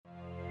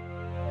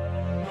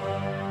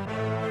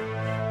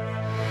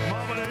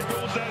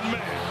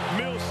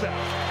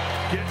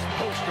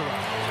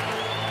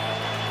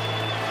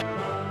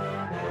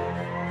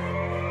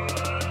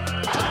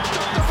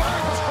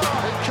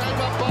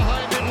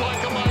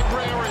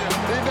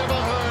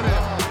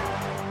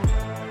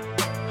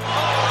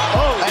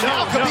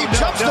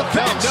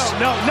fence.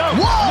 No.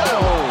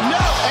 Whoa! No!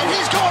 And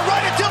he's going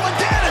right at Dylan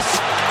Dennis.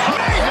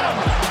 Mayhem.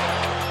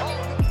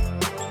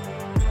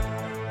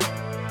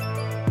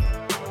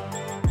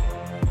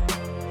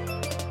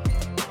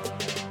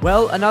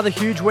 Well, another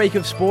huge week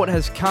of sport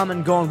has come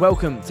and gone.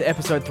 Welcome to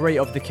episode 3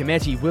 of the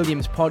Cometti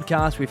Williams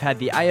podcast. We've had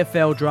the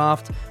AFL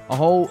draft. A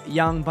whole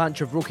young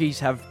bunch of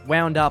rookies have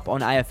wound up on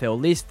AFL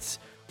lists.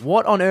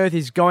 What on earth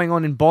is going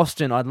on in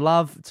Boston? I'd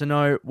love to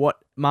know what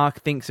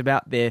Mark thinks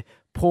about their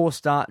poor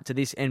start to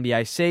this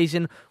NBA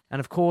season. And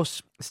of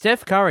course,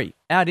 Steph Curry,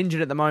 out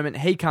injured at the moment.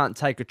 He can't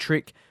take a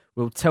trick.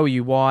 We'll tell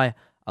you why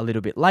a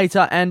little bit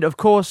later. And of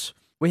course,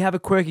 we have a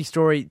quirky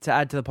story to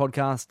add to the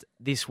podcast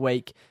this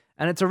week.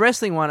 And it's a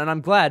wrestling one, and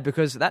I'm glad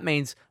because that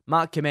means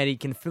Mark Cometti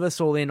can fill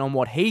us all in on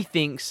what he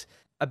thinks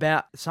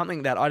about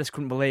something that I just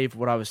couldn't believe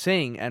what I was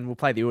seeing, and we'll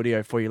play the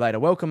audio for you later.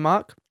 Welcome,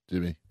 Mark.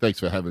 Jimmy, thanks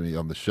for having me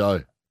on the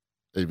show,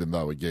 even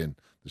though, again,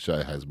 the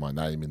show has my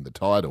name in the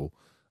title.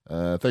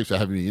 Thanks for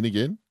having me in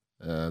again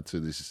to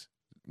this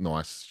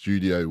nice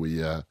studio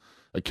we are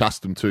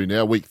accustomed to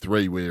now. Week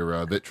 3,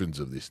 we're veterans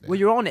of this now. Well,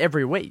 you're on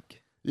every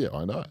week. Yeah,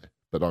 I know.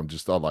 But I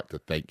like to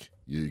thank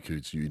you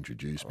because you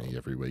introduce me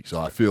every week. So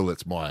I feel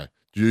it's my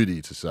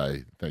duty to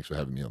say thanks for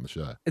having me on the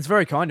show. It's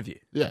very kind of you.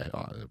 Yeah,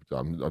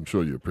 I'm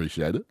sure you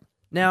appreciate it.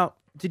 Now,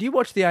 did you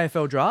watch the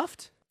AFL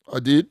draft? I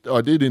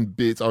did in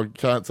bits. I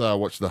can't say I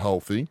watched the whole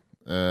thing,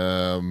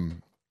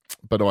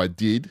 but I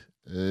did.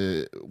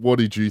 What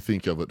did you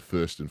think of it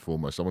first and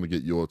foremost? I want to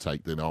get your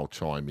take, then I'll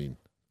chime in.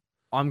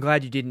 I'm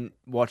glad you didn't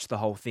watch the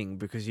whole thing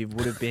because you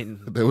would have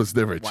been... There was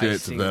never a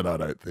chance of that, I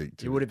don't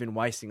think. You would have been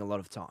wasting a lot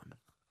of time.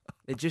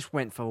 It just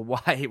went for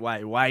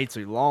way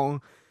too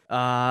long.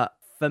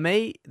 For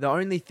me, the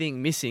only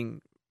thing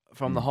missing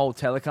from the whole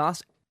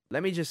telecast,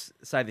 let me just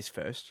say this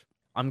first.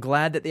 I'm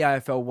glad that the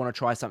AFL want to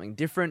try something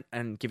different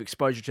and give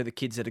exposure to the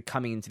kids that are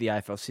coming into the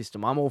AFL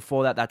system. I'm all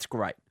for that. That's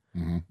great.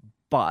 Mm-hmm.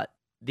 But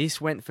this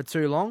went for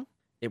too long.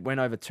 It went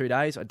over 2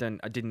 days. I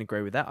didn't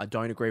agree with that. I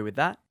don't agree with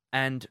that.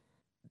 And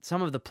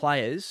some of the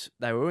players,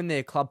 they were in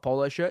their club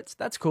polo shirts.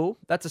 That's cool.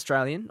 That's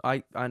Australian.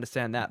 I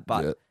understand that.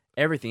 But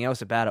everything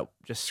else about it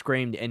just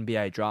screamed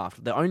NBA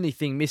draft. The only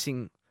thing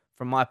missing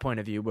from my point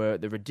of view were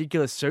the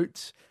ridiculous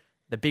suits,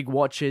 the big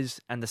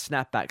watches, and the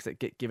snapbacks that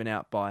get given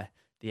out by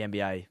the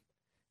NBA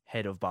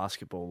head of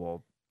basketball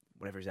or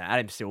whatever his name,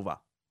 Adam Silver.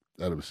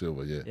 Adam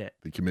Silver, yeah.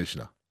 The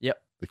commissioner.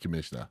 Yep. The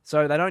commissioner.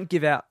 So they don't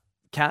give out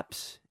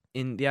caps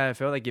in the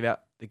AFL. They give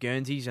out the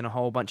Guernseys, and a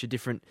whole bunch of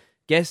different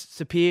guests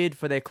appeared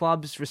for their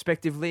clubs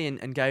respectively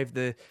and gave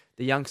the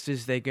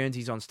youngsters their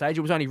Guernseys on stage.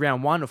 It was only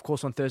round 1, of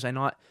course, on Thursday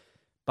night,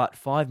 but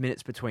 5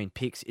 minutes between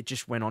picks. It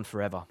just went on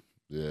forever.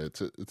 Yeah,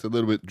 it's a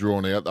little bit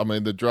drawn out. I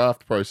mean, the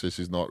draft process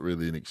is not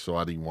really an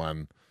exciting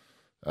one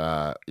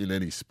in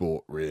any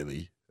sport,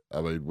 really. I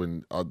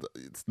mean,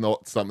 it's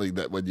not something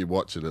that when you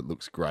watch it, it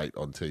looks great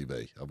on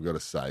TV. I've got to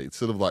say, it's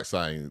sort of like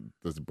saying,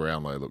 does the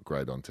Brownlow look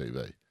great on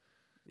TV?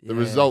 The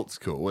result's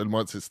cool, and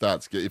once it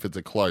starts, if it's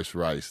a close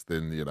race,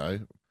 then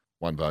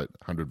 1 vote,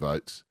 100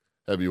 votes,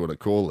 however you want to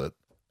call it,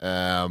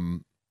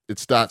 it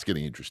starts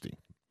getting interesting.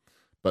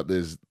 But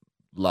there's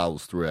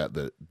lulls throughout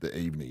the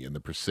evening and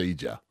the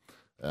procedure.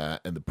 And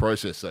the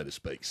process, so to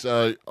speak.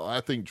 So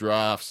I think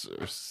drafts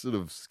are sort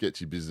of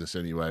sketchy business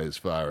anyway, as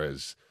far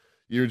as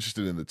you're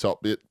interested in the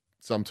top bit.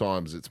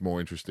 Sometimes it's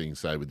more interesting,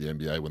 say, with the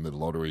NBA when the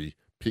lottery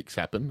picks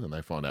happen and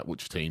they find out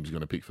which team's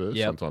going to pick first.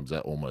 Yep. Sometimes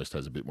that almost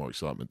has a bit more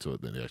excitement to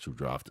it than the actual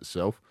draft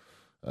itself.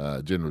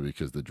 Generally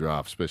because the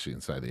draft, especially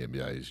in, say, the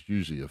NBA, is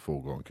usually a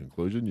foregone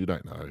conclusion. You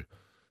don't know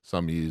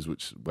some years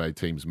which way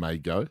teams may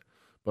go.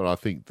 But I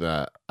think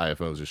that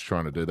AFL is just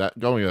trying to do that.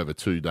 Going over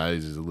 2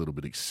 days is a little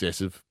bit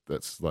excessive.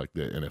 That's like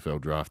the NFL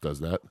draft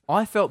does that.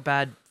 I felt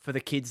bad for the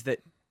kids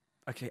that...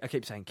 Okay, I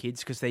keep saying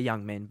kids because they're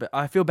young men, but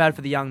I feel bad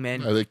for the young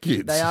men. No, they're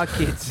kids. They are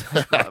kids.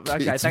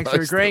 Okay, thanks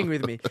for agreeing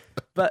with me.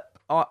 But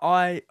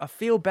I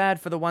feel bad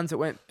for the ones that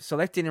weren't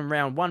selected in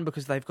round 1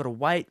 because they've got to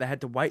wait. They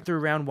had to wait through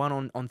round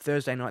 1 on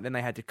Thursday night, then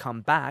they had to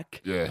come back.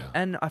 Yeah.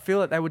 And I feel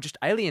like they were just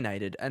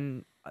alienated,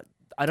 and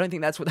I don't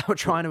think that's what they were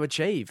trying to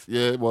achieve.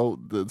 Yeah, well,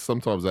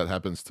 sometimes that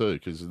happens too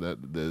because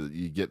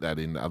you get that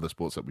in other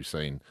sports that we've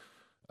seen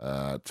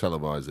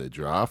televise their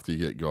draft. You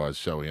get guys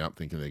showing up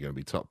thinking they're going to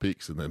be top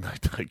picks and then they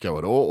don't go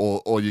at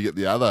all. Or you get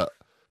the other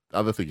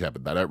thing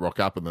happen. They don't rock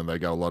up and then they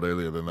go a lot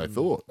earlier than they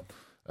thought.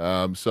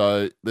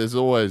 So there's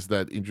always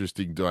that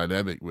interesting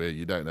dynamic where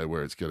you don't know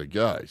where it's going to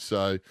go.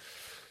 So,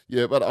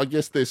 yeah, but I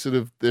guess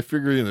they're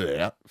figuring it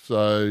out.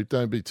 So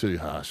don't be too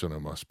harsh on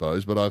them, I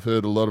suppose. But I've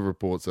heard a lot of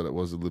reports that it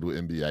was a little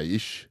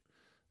NBA-ish.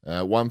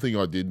 One thing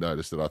I did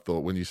notice that I thought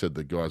when you said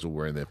the guys were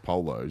wearing their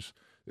polos,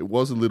 it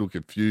was a little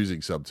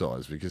confusing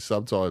sometimes because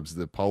sometimes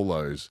the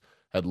polos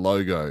had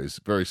logos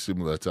very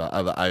similar to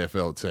other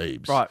AFL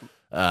teams.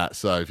 Right.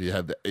 So if you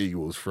had the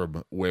Eagles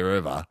from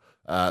wherever,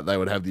 they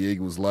would have the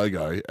Eagles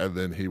logo, and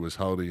then he was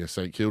holding a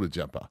St Kilda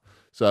jumper.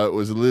 So it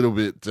was a little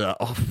bit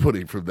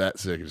off-putting from that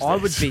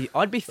circumstance.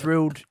 I'd be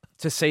thrilled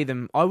to see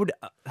them. I would.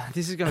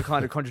 This is going to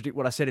kind of contradict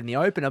what I said in the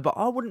opener, but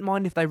I wouldn't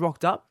mind if they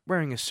rocked up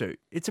wearing a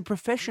suit. It's a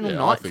professional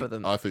night for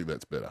them. I think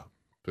that's better.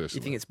 personally.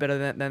 You think it's better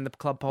than the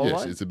club polo?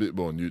 Yes, it's a bit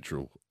more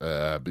neutral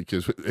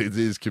because it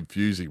is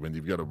confusing when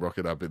you've got to rock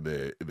it up in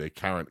their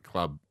current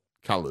club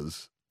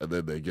colours and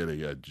then they're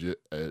getting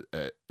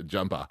a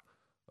jumper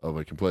of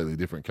a completely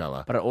different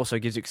colour. But it also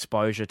gives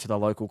exposure to the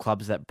local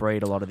clubs that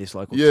breed a lot of this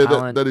local Yeah,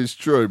 talent. that is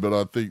true, but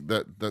I think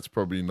that's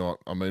probably not...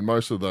 I mean,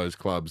 most of those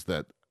clubs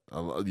that...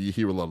 you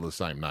hear a lot of the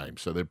same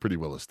names, so they're pretty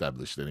well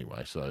established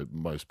anyway, so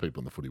most people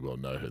in the footy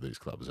world know who these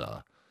clubs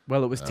are.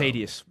 Well, it was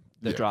tedious,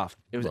 the yeah, draft.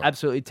 It was right.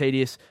 absolutely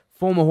tedious.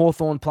 Former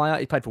Hawthorn player,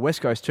 he played for West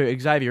Coast too,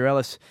 Xavier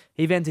Ellis,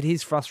 he vented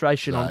his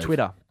frustration on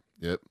Twitter.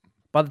 Yep.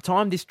 By the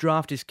time this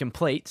draft is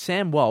complete,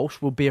 Sam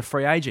Walsh will be a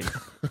free agent.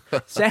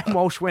 Sam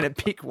Walsh went at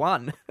pick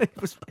 1.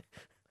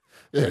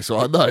 Yeah, so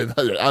I know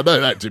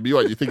that, Jimmy.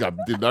 What, you think I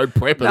did no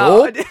prep at No,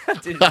 all? I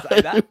didn't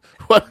say that.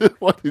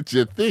 What did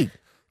you think?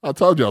 I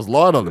told you I was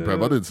lying on the prep.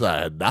 I didn't say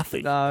I had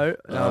nothing. No.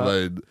 I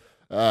mean,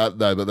 no,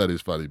 but that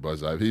is funny by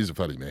Zave. He's a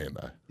funny man,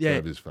 though. Yeah,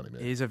 Zave is a funny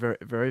man. He's a very,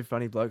 very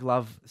funny bloke.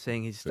 Love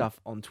seeing his stuff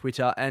on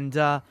Twitter. And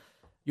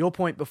your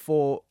point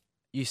before,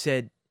 you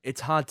said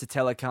it's hard to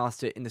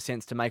telecast it in the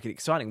sense to make it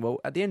exciting.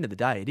 Well, at the end of the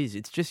day, it is.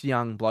 It's just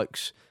young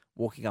blokes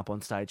walking up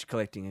on stage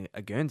collecting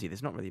a Guernsey.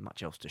 There's not really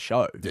much else to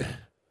show. Yeah.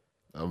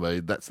 I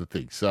mean, that's the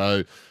thing.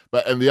 So,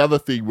 and the other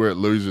thing where it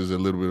loses a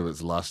little bit of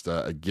its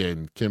luster,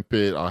 again,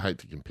 I hate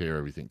to compare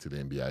everything to the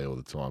NBA all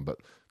the time, but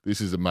this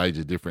is a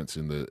major difference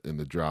in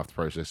the draft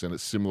process, and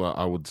it's similar,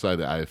 I would say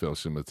the AFL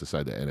similar to,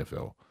 say, the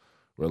NFL,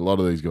 where a lot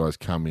of these guys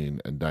come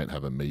in and don't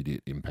have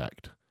immediate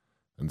impact,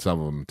 and some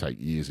of them take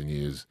years and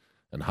years,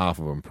 and half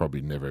of them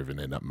probably never even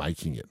end up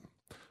making it.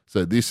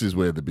 So this is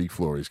where the big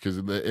flaw is, because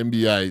in the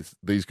NBA,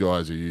 these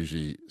guys are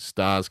usually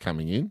stars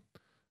coming in,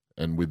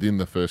 and within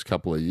the first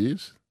couple of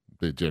years,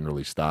 they're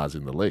generally stars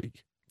in the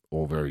league,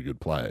 or very good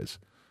players.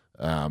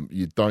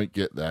 You don't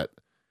get that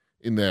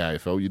in the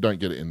AFL. You don't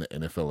get it in the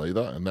NFL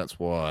either, and that's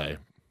why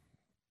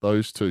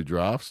those two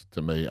drafts,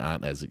 to me,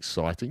 aren't as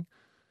exciting,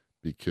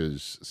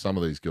 because some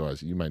of these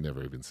guys you may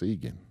never even see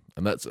again.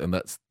 And that's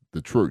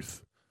the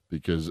truth,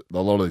 because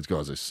a lot of these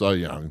guys are so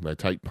young, they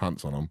take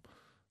punts on them,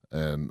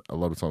 and a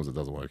lot of times it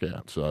doesn't work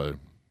out. So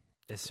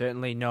there's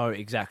certainly no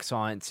exact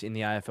science in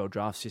the AFL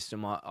draft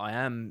system. I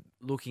am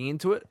looking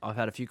into it. I've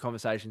had a few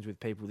conversations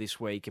with people this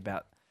week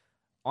about...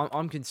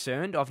 I'm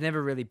concerned. I've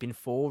never really been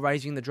for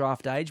raising the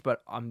draft age,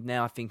 but I'm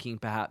now thinking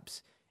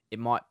perhaps it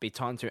might be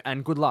time to...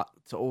 And good luck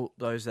to all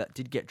those that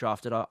did get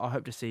drafted. I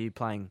hope to see you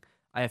playing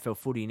AFL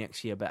footy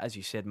next year. But as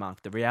you said,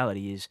 Mark, the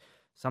reality is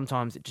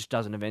sometimes it just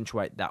doesn't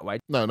eventuate that way.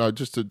 No,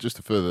 just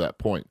to further that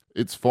point,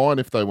 it's fine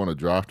if they want to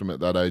draft them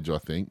at that age, I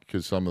think,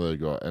 because some of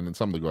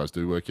the guys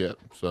do work out.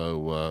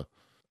 So...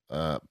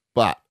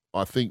 but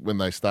I think when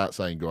they start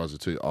saying guys are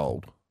too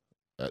old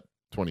at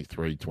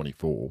 23,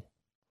 24,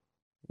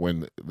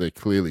 when they're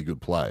clearly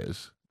good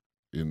players,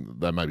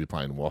 they may be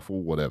playing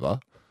waffle, whatever,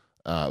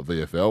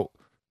 VFL.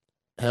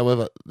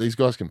 However, these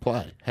guys can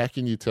play. How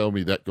can you tell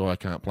me that guy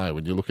can't play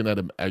when you're looking at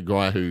a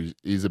guy who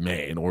is a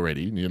man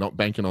already, and you're not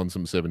banking on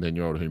some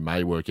 17-year-old who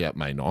may work out,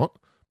 may not,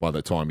 by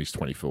the time he's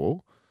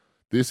 24?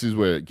 This is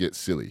where it gets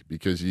silly,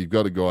 because you've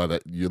got a guy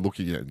that you're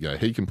looking at and go,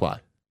 he can play.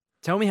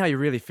 Tell me how you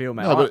really feel,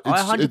 mate. No, but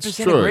I 100% it's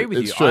true. agree with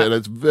you. It's true, and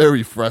it's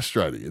very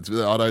frustrating.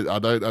 I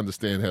don't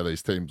understand how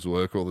these teams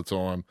work all the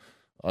time.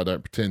 I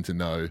don't pretend to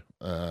know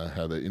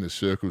how the inner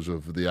circles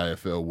of the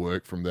AFL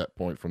work from that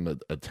point, from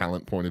a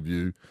talent point of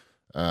view.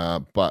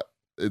 But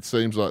it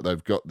seems like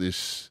they've got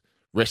this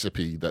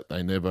recipe that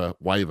they never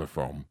waver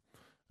from,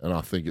 and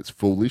I think it's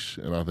foolish,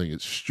 and I think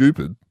it's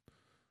stupid,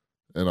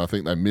 and I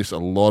think they miss a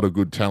lot of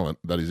good talent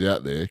that is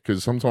out there,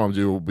 because sometimes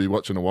you'll be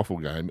watching a waffle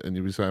game and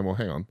you'll be saying, well,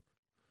 hang on,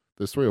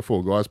 there's 3 or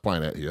 4 guys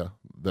playing out here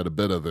that are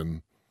better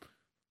than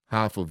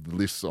half of the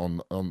lists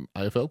on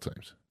AFL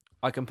teams.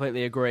 I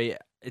completely agree.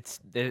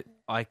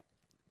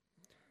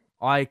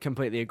 I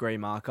completely agree,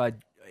 Mark.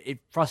 It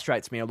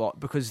frustrates me a lot,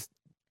 because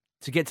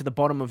to get to the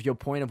bottom of your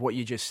point of what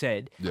you just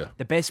said,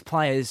 the best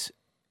players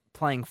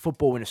playing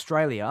football in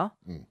Australia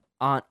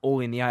aren't all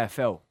in the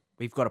AFL.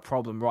 We've got a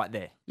problem right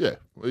there. Yeah,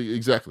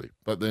 exactly.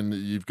 But then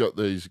you've got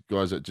these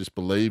guys that just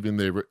believe in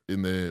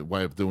their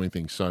way of doing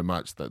things so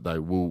much that they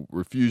will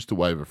refuse to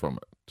waver from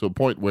it, to a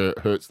point where it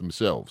hurts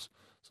themselves.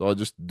 So I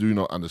just do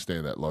not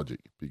understand that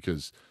logic,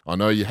 because I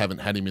know you haven't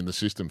had him in the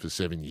system for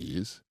 7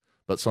 years,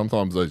 but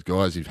sometimes those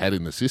guys you've had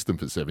in the system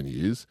for 7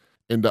 years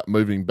end up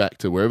moving back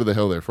to wherever the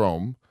hell they're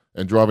from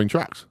and driving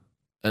trucks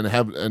and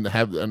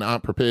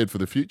aren't prepared for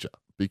the future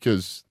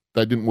because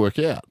they didn't work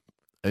out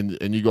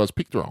and you guys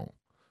picked wrong.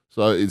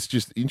 So it's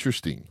just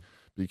interesting,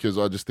 because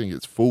I just think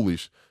it's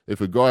foolish.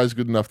 If a guy is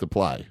good enough to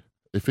play,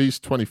 if he's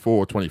 24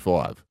 or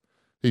 25,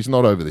 he's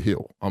not over the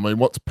hill. I mean,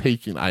 what's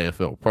peak in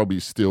AFL? Probably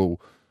still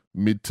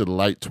mid to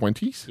late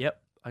 20s?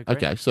 Yep, I agree.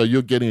 Okay, so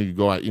you're getting a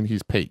guy in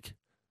his peak,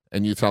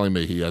 and you're telling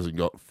me he hasn't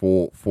got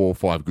four or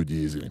five good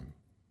years in him.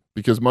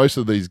 Because most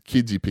of these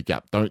kids you pick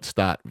up don't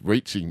start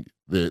reaching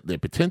their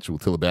potential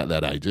till about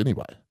that age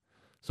anyway.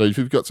 So if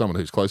you've got someone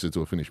who's closer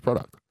to a finished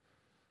product,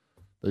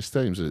 those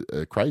teams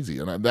are crazy.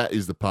 And that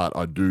is the part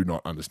I do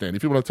not understand.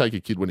 If you want to take a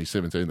kid when he's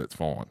 17, that's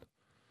fine.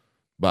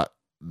 But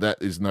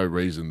that is no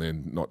reason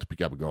then not to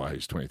pick up a guy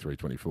who's 23,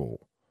 24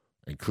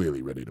 and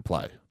clearly ready to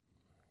play.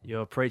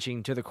 You're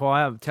preaching to the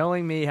choir,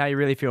 telling me how you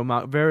really feel,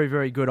 Mark. Very,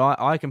 very good.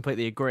 I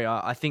completely agree.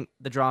 I think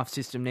the draft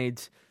system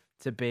needs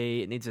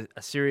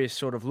a serious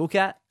sort of look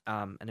at,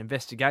 an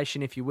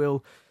investigation, if you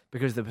will,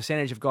 because the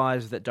percentage of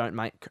guys that don't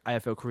make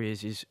AFL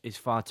careers is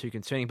far too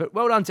concerning. But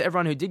well done to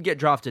everyone who did get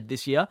drafted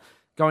this year.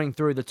 Going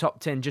through the top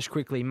 10 just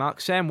quickly,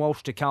 Mark. Sam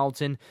Walsh to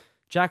Carlton,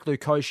 Jack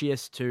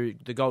Lukosius to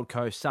the Gold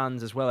Coast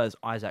Suns, as well as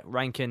Isaac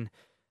Rankin.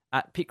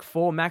 At pick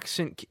 4, Max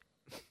St.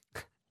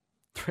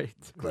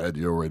 Glad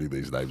you're reading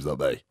these names, aren't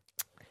they?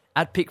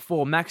 At pick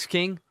 4, Max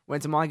King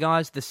went to my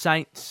guys, the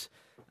Saints.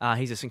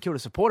 He's a St Kilda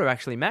supporter,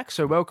 actually, Max,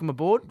 so welcome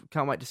aboard.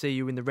 Can't wait to see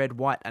you in the red,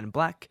 white and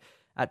black.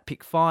 At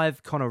pick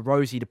 5, Connor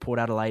Rosie to Port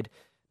Adelaide.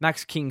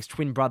 Max King's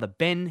twin brother,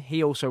 Ben,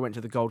 he also went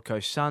to the Gold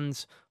Coast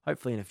Suns.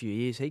 Hopefully in a few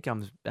years he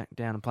comes back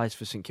down and plays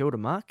for St Kilda,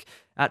 Mark.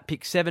 At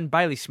pick 7,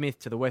 Bailey Smith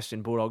to the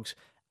Western Bulldogs.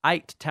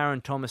 8,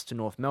 Taron Thomas to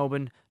North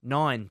Melbourne.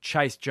 9,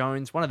 Chase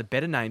Jones, one of the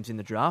better names in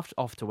the draft,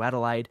 off to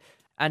Adelaide.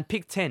 And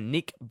pick 10,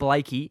 Nick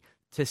Blakey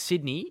to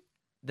Sydney.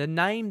 The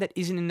name that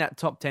isn't in that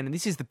top 10, and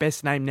this is the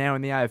best name now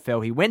in the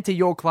AFL. He went to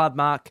your club,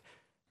 Mark,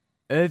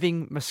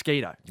 Irving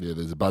Mosquito. Yeah,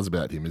 there's a buzz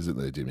about him, isn't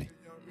there, Jimmy?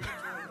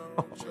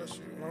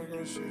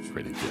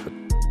 Pretty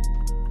good.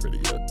 Pretty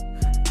good.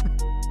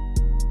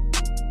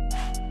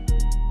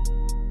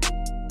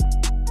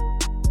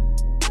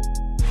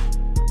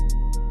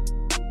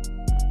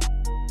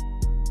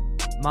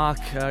 Mark,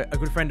 a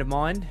good friend of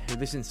mine who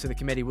listens to the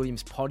Comedy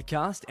Williams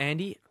podcast,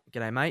 Andy,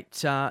 g'day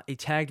mate, he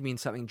tagged me in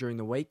something during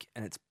the week,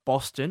 and it's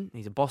Boston.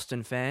 He's a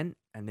Boston fan,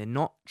 and they're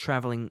not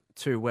travelling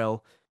too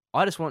well.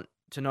 I just want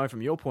to know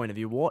from your point of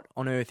view, what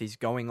on earth is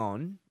going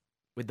on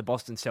with the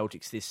Boston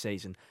Celtics this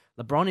season?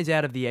 LeBron is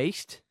out of the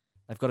East.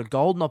 They've got a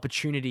golden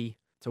opportunity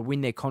to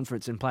win their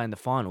conference and play in the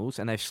finals,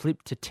 and they've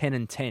slipped to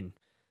 10-10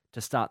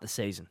 to start the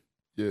season.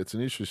 Yeah, it's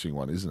an interesting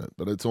one, isn't it?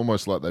 But it's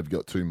almost like they've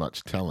got too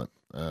much talent.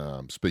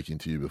 Speaking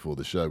to you before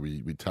the show,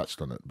 we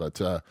touched on it. But,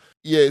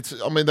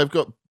 they've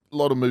got a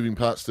lot of moving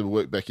parts to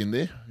work back in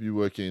there. You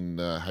work in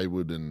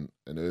Hayward and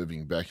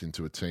Irving back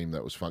into a team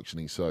that was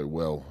functioning so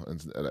well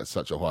and at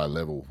such a high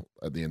level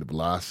at the end of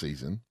last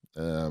season.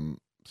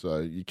 So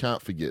you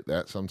can't forget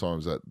that.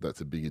 Sometimes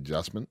that's a big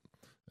adjustment.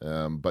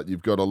 But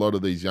you've got a lot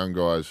of these young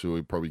guys who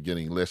are probably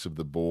getting less of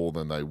the ball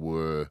than they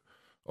were,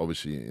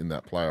 obviously, in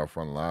that playoff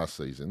run last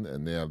season.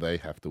 And now they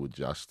have to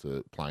adjust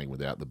to playing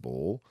without the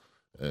ball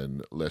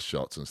and less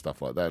shots and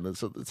stuff like that. And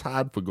it's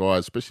hard for guys,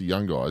 especially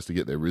young guys, to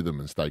get their rhythm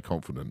and stay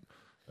confident.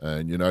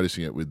 And you're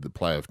noticing it with the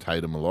play of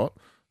Tatum a lot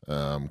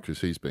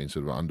because he's been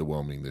sort of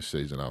underwhelming this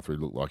season after he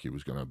looked like he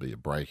was going to be a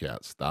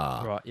breakout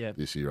star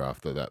this year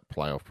after that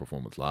playoff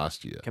performance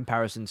last year.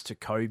 Comparisons to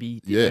Kobe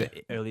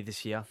early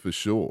this year. For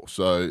sure.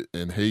 So,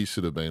 and he's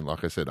sort of been,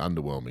 like I said,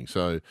 underwhelming.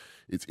 So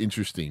it's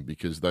interesting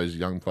because those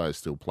young players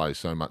still play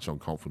so much on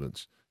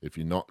confidence. If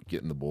you're not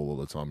getting the ball all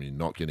the time, you're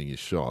not getting your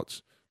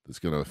shots, that's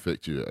going to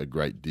affect you a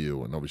great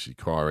deal. And obviously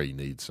Kyrie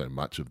needs so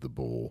much of the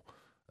ball.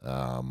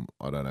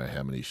 I don't know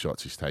how many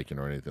shots he's taken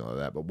or anything like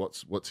that, but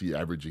what's he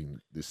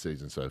averaging this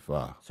season so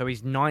far? So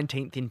he's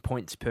 19th in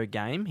points per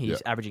game.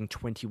 He's averaging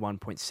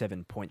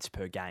 21.7 points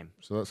per game.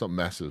 So that's not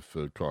massive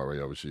for Kyrie.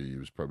 Obviously, he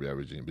was probably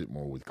averaging a bit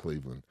more with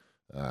Cleveland.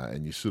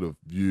 And you sort of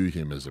view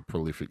him as a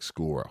prolific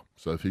scorer.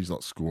 So if he's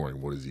not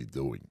scoring, what is he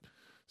doing?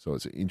 So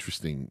it's an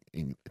interesting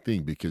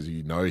thing because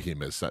you know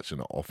him as such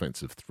an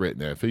offensive threat.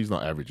 Now, if he's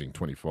not averaging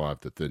 25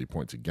 to 30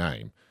 points a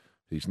game,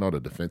 he's not a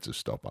defensive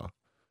stopper.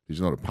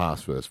 He's not a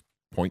pass-first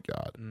point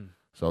guard.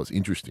 So it's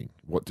interesting.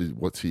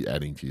 What's he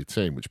adding to your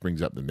team? Which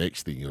brings up the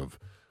next thing of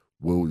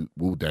will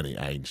Danny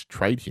Ainge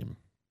trade him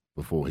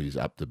before he's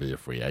up to be a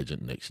free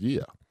agent next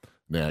year?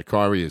 Now,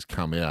 Kyrie has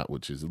come out,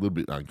 which is a little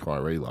bit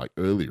un-Kyrie-like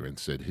earlier, and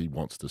said he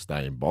wants to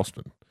stay in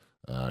Boston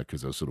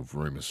because there's sort of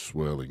rumours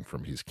swirling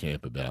from his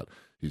camp about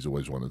he's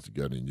always wanted to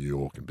go to New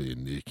York and be a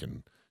Knick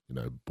and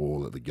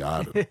ball at the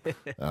Garden,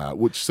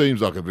 which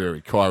seems like a very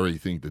Kyrie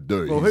thing to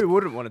do. Well, who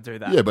wouldn't want to do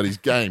that? Yeah, but his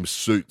game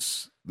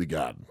suits the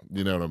Garden.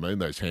 You know what I mean?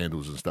 Those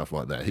handles and stuff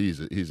like that.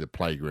 He's a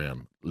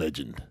playground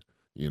legend,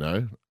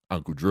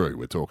 Uncle Drew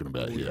we're talking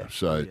about here.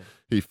 So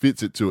he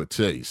fits it to a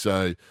T.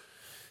 So,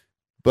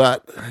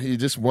 but you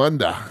just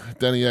wonder,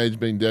 Danny Ainge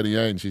being Danny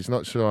Ainge, he's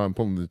not sure I'm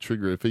pulling the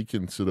trigger. If he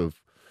can sort of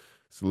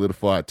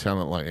solidify a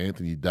talent like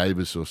Anthony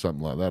Davis or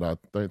something like that, I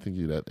don't think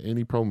he'd have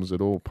any problems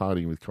at all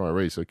partying with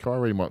Kyrie. So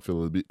Kyrie might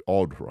feel a bit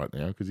odd right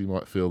now because he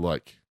might feel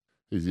like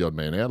he's the odd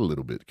man out a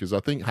little bit because I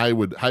think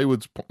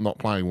Hayward's not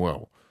playing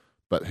well,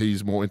 but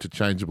he's more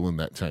interchangeable in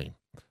that team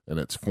and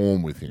it's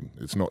form with him.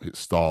 It's not his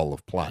style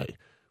of play.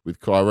 With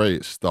Kyrie,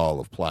 it's style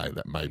of play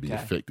that may be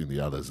affecting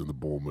the others and the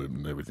ball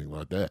movement and everything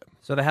like that.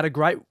 So they had a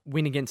great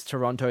win against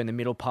Toronto in the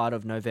middle part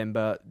of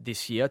November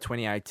this year,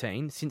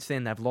 2018. Since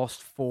then, they've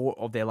lost 4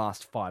 of their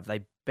last 5.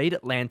 They beat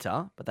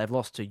Atlanta, but they've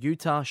lost to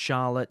Utah,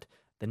 Charlotte,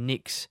 the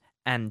Knicks,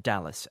 and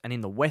Dallas. And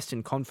in the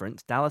Western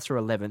Conference, Dallas are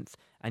 11th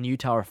and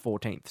Utah are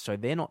 14th. So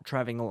they're not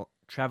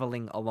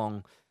traveling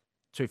along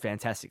too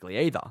fantastically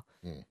either.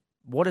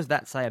 What does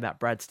that say about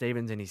Brad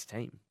Stevens and his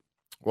team?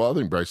 Well, I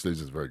think Brace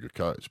Lees is a very good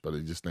coach, but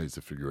he just needs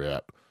to figure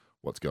out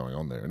what's going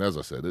on there. And as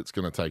I said, it's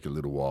going to take a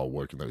little while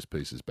working those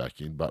pieces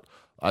back in. But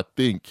I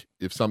think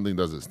if something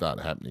doesn't start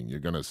happening, you're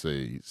going to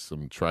see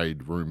some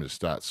trade rumours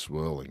start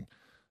swirling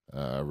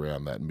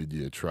around that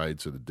mid-year trade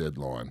to the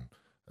deadline.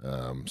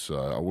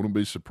 So I wouldn't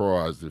be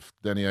surprised if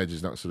Danny Ainge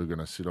is not sort of going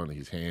to sit on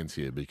his hands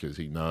here because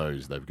he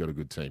knows they've got a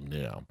good team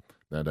now.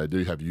 Now, they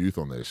do have youth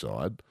on their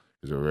side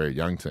because they're a very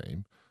young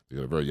team. They've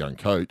got a very young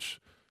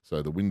coach.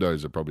 So the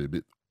windows are probably a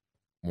bit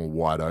more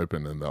wide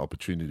open and the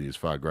opportunity is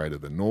far greater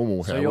than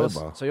normal.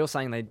 So you're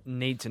saying they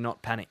need to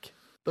not panic?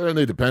 They don't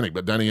need to panic,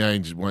 but Danny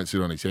Ainge won't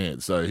sit on his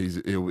hands. So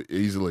he'll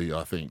easily,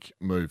 I think,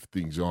 move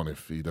things on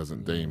if he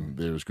doesn't deem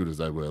they're as good as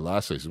they were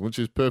last season, which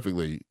is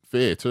perfectly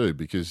fair too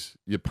because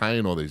you're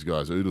paying all these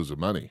guys oodles of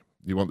money.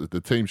 You want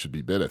the team should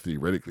be better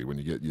theoretically when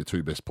you get your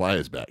two best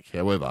players back.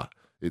 However,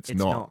 it's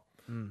not.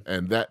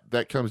 And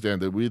that comes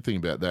down to the weird thing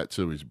about that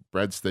too is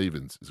Brad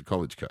Stevens is a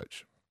college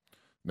coach.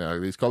 Now,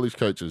 these college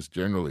coaches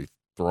generally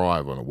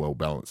thrive on a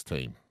well-balanced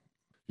team.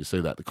 You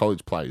see that. The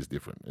college play is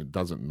different. It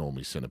doesn't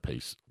normally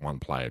centerpiece one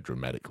player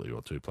dramatically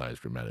or two players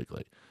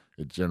dramatically.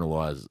 It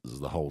generalises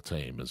the whole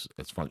team as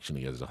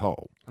functioning as a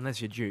whole.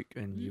 Unless you're Duke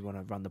and you want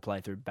to run the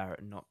play through Barrett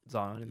and not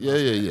Zion.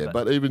 Yeah.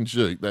 But even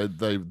Duke,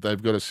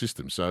 they've got a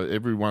system. So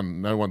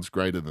no one's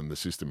greater than the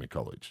system in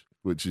college,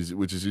 which is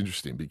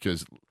interesting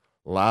because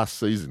last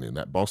season in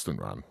that Boston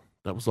run,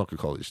 that was like a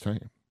college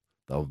team.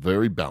 They were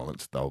very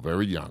balanced. They were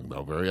very young. They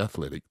were very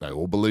athletic. They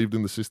all believed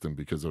in the system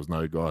because there was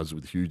no guys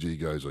with huge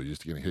egos or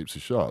used to getting heaps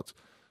of shots.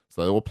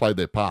 So they all played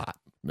their part.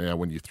 Now,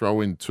 when you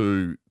throw in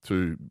two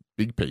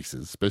big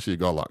pieces, especially a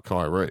guy like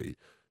Kyrie,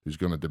 who's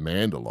going to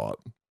demand a lot,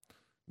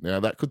 now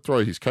that could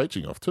throw his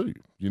coaching off too.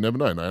 You never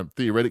know. Now,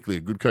 theoretically,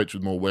 a good coach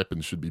with more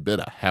weapons should be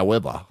better.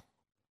 However,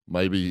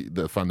 maybe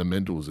the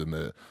fundamentals and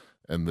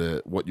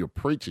the what you're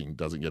preaching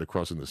doesn't get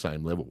across in the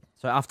same level.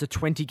 So after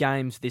 20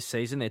 games this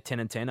season, they're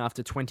 10-10.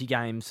 After 20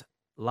 games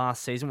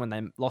last season, when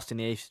they lost in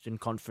the Eastern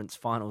Conference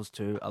Finals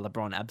to a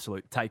LeBron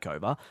absolute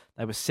takeover,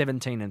 they were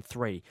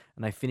 17-3,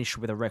 and they finished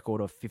with a record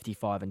of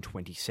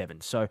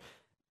 55-27. So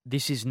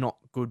this is not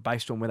good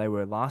based on where they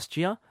were last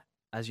year.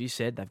 As you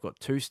said, they've got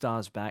two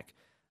stars back.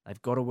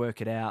 They've got to work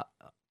it out.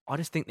 I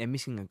just think they're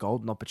missing a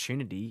golden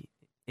opportunity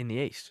in the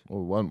East.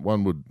 Well,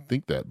 one would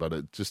think that, but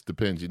it just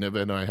depends. You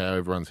never know how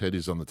everyone's head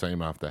is on the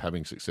team after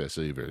having success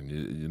either, and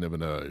you never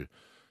know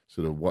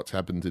sort of what's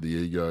happened to the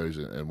egos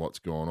and what's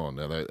going on.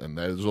 Now, and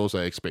there's also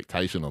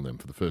expectation on them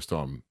for the first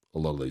time, a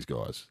lot of these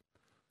guys.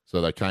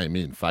 So they came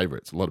in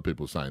favourites. A lot of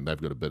people are saying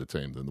they've got a better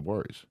team than the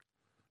Warriors.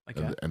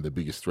 Okay. And the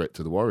biggest threat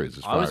to the Warriors.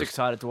 I was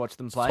excited to watch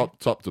them play.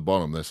 Top to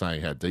bottom, they're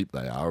saying how deep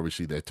they are.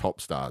 Obviously, their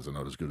top stars are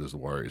not as good as the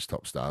Warriors'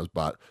 top stars,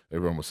 but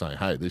everyone was saying,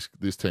 hey,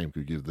 this team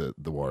could give the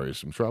Warriors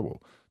some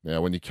trouble.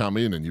 Now, when you come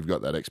in and you've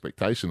got that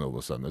expectation all of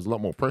a sudden, there's a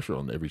lot more pressure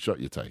on every shot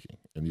you're taking.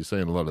 And you're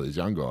seeing a lot of these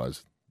young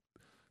guys,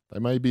 they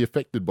may be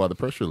affected by the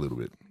pressure a little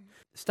bit.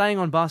 Staying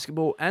on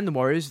basketball and the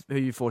Warriors, who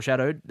you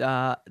foreshadowed,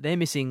 they're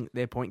missing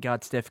their point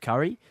guard, Steph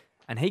Curry,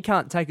 and he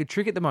can't take a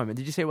trick at the moment.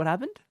 Did you see what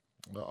happened?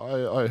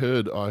 I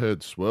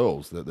heard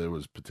swirls that there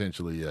was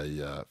potentially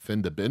a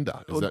fender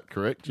bender. Is that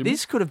correct, Jimmy?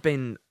 This could have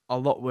been a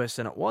lot worse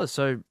than it was,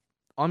 so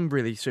I'm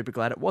really super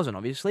glad it wasn't,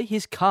 obviously.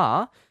 His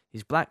car,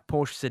 his black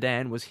Porsche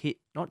sedan, was hit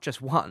not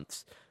just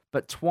once,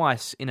 but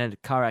twice in a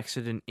car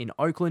accident in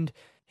Oakland.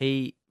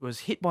 He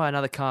was hit by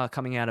another car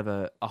coming out of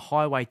a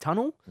highway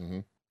tunnel.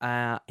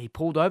 Mm-hmm. He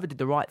pulled over, did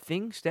the right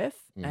thing, Steph,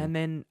 and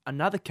then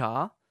another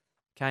car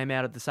came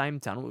out of the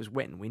same tunnel. It was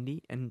wet and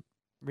windy, and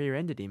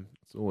rear-ended him.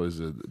 It's always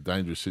a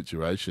dangerous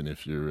situation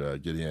if you're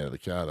getting out of the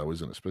car, though,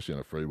 isn't it? Especially on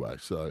a freeway.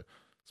 So,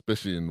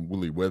 especially in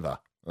woolly weather,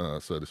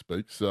 so to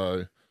speak.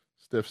 So,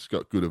 Steph's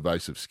got good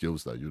evasive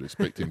skills, though. You'd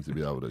expect him to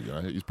be able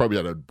to, he's probably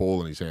had a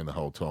ball in his hand the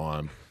whole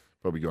time,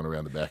 probably gone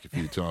around the back a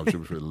few times,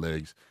 driven through the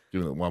legs,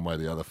 giving it one way or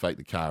the other, fake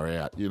the car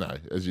out,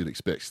 as you'd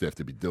expect Steph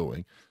to be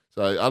doing.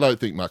 So, I don't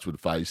think much would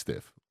faze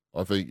Steph.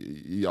 I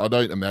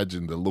don't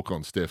imagine the look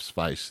on Steph's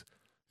face,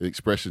 the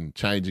expression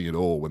changing at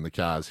all when the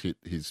car's hit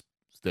his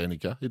standing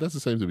car. He doesn't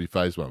seem to be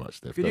fazed by much,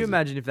 Steph. Could you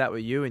imagine if that were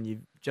you and you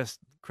just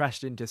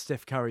crashed into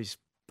Steph Curry's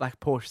black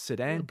Porsche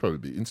sedan? You'd probably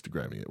be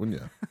Instagramming it, wouldn't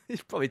you?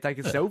 You'd probably take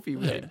a selfie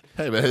with him.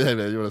 Hey man,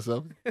 you want a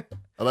selfie?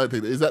 I don't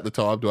think is that the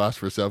time to ask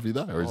for a selfie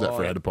though, or is that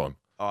frowned upon?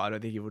 Oh, I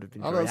don't think he would have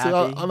been I very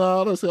happy.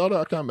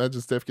 I can't imagine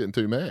Steph getting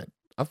too mad.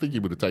 I think he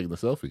would have taken the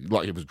selfie.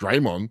 Like if it was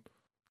Draymond,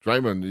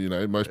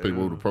 most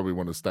people would probably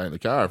want to stay in the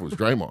car if it was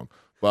Draymond.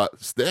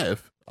 But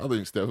Steph, I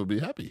think Steph would be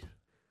happy.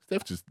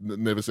 Steph just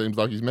never seems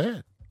like he's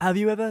mad. Have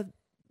you ever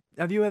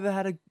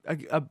had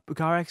a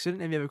car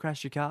accident? Have you ever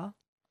crashed your car?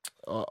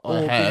 I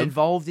have. Been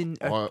involved in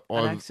an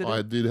accident?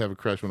 I did have a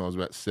crash when I was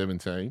about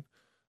 17.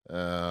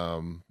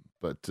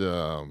 But we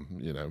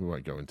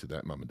won't go into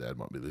that. Mum and Dad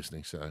might be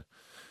listening. So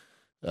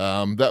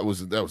that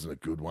wasn't a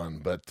good one.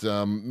 But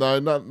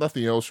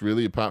nothing else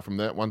really apart from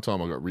that. One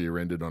time I got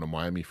rear-ended on a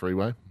Miami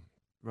freeway.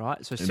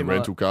 Right. So in a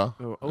rental car.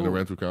 In a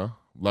rental car.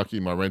 Lucky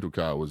my rental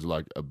car was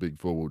like a big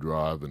four-wheel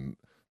drive, and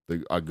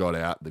I got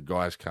out. The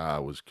guy's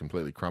car was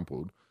completely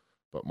crumpled,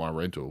 but my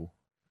rental,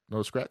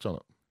 not a scratch on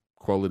it.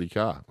 quality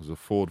car. It was a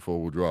Ford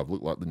four-wheel drive.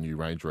 Looked like the new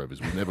Range Rovers.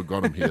 We never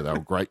got them here. They were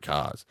great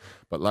cars.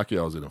 But lucky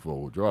I was in a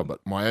four-wheel drive. But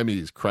Miami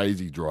is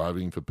crazy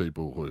driving for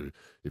people who,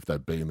 if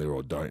they've been there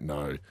or don't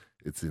know,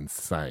 it's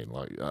insane.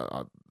 Like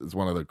it's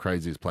one of the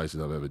craziest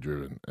places I've ever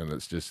driven. And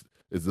it's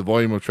the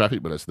volume of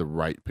traffic, but it's the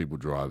rate people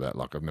drive at.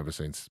 Like I've never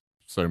seen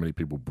so many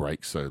people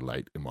brake so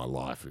late in my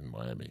life in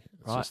Miami.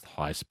 It's just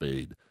high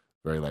speed,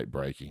 very late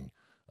braking.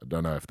 I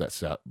don't know if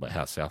that's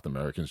how South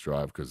Americans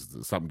drive because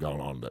there's something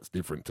going on that's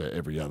different to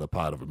every other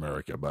part of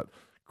America. But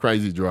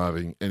crazy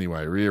driving.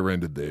 Anyway,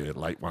 rear-ended there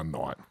late one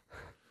night,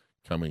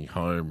 coming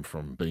home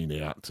from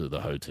being out to the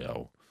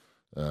hotel.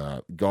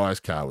 Guy's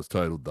car was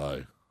totaled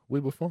though. We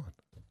were fine.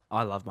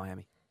 I love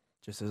Miami.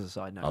 Just as a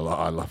side note,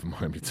 I love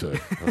Miami too.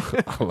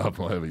 I love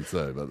Miami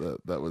too. But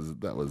that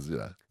was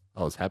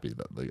I was happy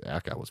that our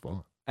car was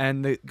fine.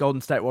 And the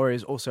Golden State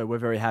Warriors also were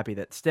very happy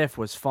that Steph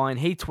was fine.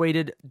 He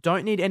tweeted,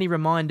 "Don't need any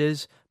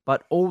reminders,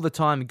 but all the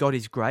time God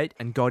is great,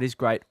 and God is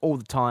great all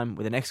the time,"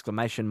 with an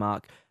exclamation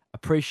mark.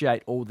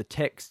 Appreciate all the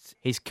texts.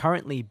 He's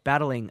currently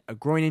battling a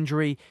groin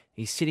injury.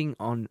 He's sitting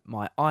on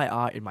my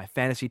IR in my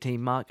fantasy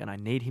team, Mark, and I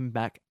need him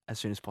back as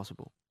soon as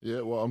possible.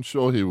 Yeah, well, I'm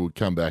sure he will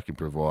come back and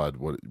provide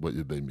what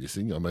you've been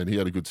missing. I mean, he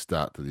had a good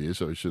start to the year,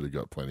 so he should have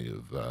got plenty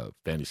of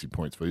fantasy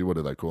points for you. What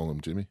do they call them,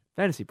 Jimmy?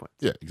 Fantasy points.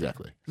 Yeah,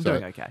 exactly. I'm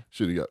doing okay.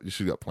 You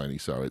should have got plenty.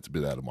 So it's a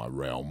bit out of my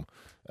realm.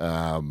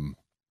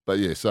 But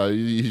yeah, so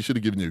he should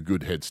have given you a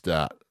good head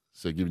start.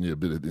 So giving you a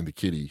bit in the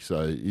kitty.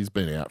 So he's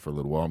been out for a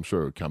little while. I'm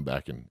sure he'll come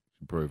back and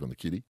improve on the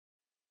kitty.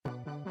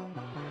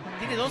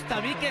 Tiene dos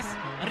tabiques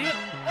arriba.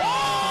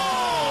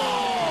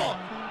 ¡Oh!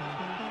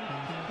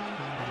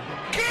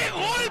 ¡Qué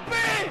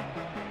golpe!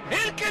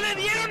 ¡El que le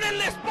dieron en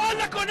la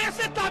espalda con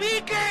ese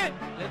tabique!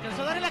 Le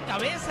alcanzó a dar en la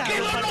cabeza.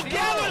 ¡Quedó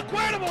noqueado el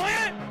cuervo,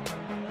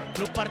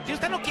 Lo partió,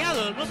 está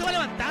noqueado. No se va a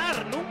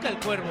levantar nunca el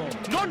cuervo.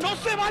 ¡No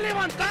se va a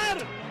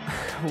levantar!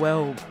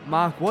 Well,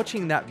 Mark,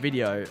 watching that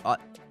video,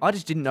 I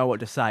just didn't know what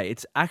to say.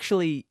 It's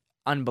actually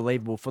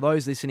unbelievable. For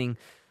those listening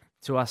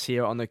to us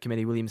here on the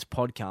Committee Williams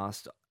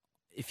podcast,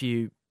 if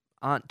you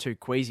aren't too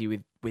queasy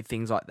with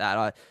things like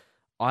that,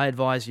 I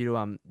advise you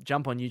to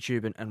jump on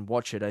YouTube and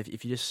watch it.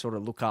 If you just sort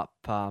of look up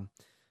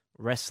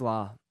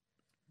wrestler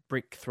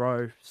brick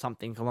throw,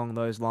 something along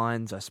those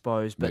lines, I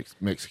suppose. But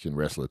Mexican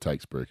wrestler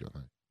takes brick, I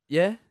think.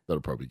 Yeah?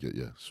 That'll probably get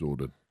you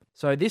sorted.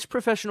 So this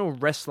professional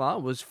wrestler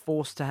was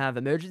forced to have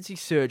emergency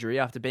surgery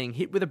after being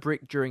hit with a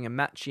brick during a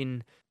match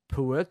in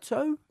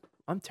Puerto.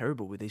 I'm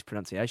terrible with these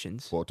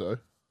pronunciations. Porto,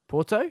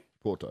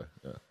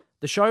 yeah.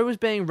 The show was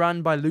being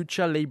run by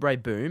Lucha Libre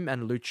Boom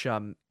and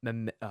Lucha...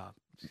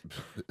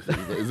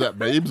 Is that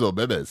memes or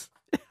memes?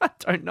 I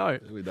don't know.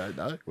 We don't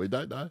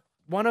know.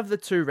 One of the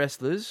two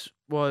wrestlers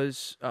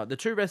was... the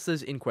two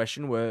wrestlers in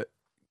question were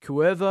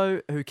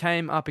Cuervo, who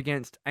came up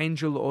against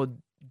Angel or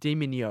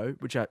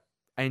Demonio, which are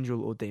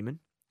Angel or Demon,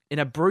 in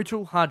a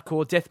brutal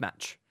hardcore death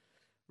match.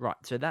 Right,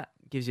 so that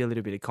gives you a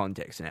little bit of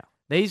context now.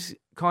 These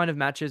kind of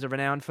matches are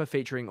renowned for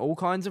featuring all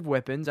kinds of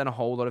weapons and a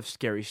whole lot of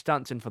scary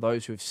stunts. And for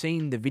those who have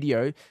seen the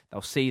video,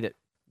 they'll see that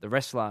the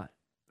wrestler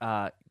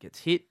gets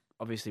hit,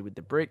 obviously with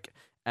the brick.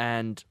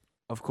 And,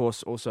 of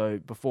course, also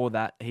before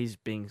that, he's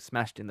being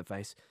smashed in the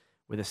face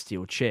with a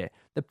steel chair.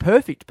 The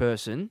perfect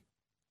person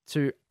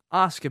to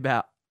ask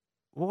about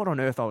what on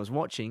earth I was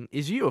watching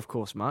is you, of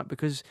course, Mark,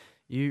 because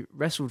you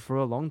wrestled for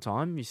a long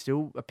time. You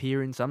still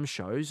appear in some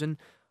shows. And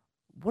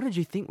what did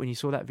you think when you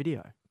saw that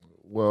video?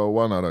 Well,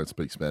 one, I don't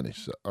speak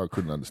Spanish, so I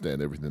couldn't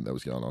understand everything that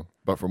was going on.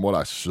 But from what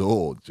I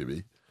saw,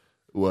 Jimmy,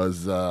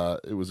 was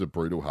it was a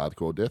brutal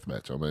hardcore death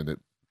match. I mean, it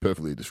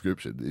perfectly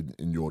description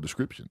in your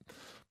description.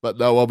 But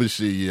no,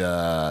 obviously,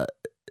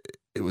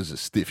 it was a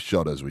stiff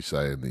shot, as we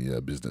say in the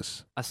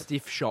business. A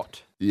stiff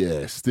shot.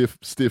 Yeah,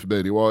 stiff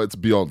meaning, well, it's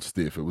beyond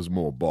stiff. It was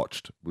more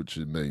botched, which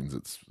means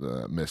it's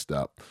messed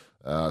up.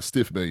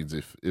 Stiff means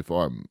if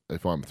I'm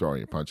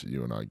throwing a punch at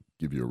you and I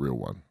give you a real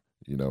one,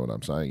 you know what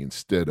I'm saying?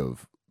 Instead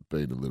of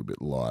being a little bit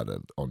lighter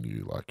on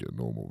you like a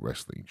normal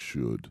wrestling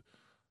should,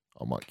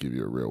 I might give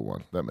you a real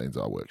one. That means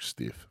I work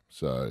stiff.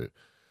 So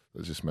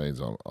that just means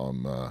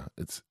I'm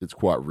it's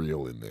quite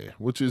real in there,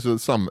 which is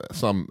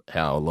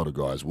somehow a lot of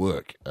guys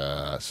work.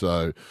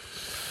 So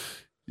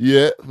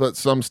yeah, but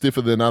some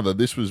stiffer than other.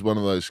 This was one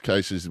of those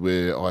cases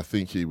where I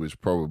think he was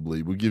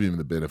probably, we'll give him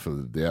the benefit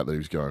of the doubt that he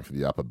was going for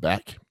the upper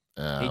back.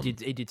 He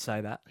did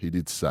say that. He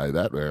did say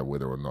that,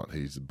 whether or not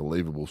he's a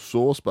believable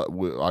source, but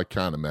I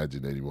can't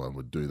imagine anyone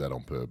would do that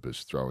on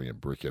purpose, throwing a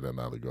brick at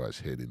another guy's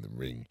head in the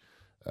ring.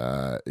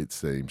 It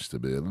seems to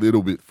be a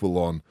little bit full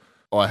on.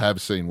 I have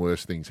seen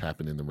worse things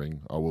happen in the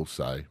ring, I will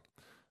say.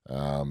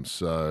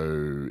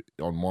 So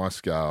on my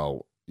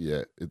scale,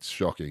 yeah, it's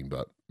shocking,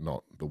 but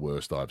not the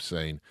worst I've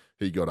seen.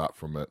 He got up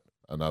from it.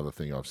 Another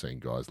thing I've seen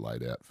guys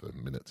laid out for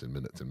minutes and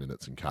minutes and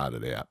minutes and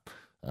carted out.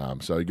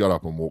 So he got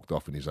up and walked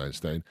off in his own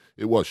steam.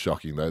 It was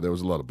shocking, though. There was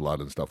a lot of blood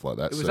and stuff like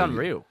that. It was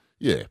unreal.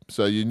 Yeah.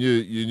 So you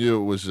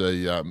knew it was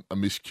a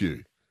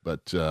miscue.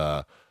 But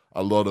a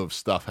lot of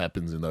stuff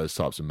happens in those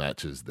types of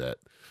matches that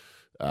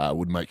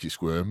would make you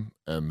squirm,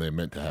 and they're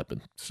meant to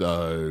happen.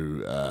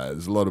 So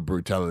there's a lot of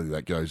brutality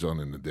that goes on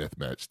in the death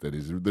match that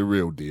is the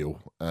real deal.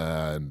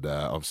 And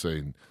I've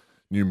seen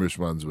numerous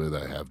ones where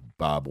they have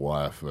barbed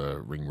wire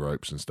for ring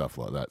ropes and stuff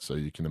like that. So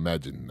you can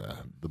imagine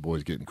the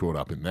boys getting caught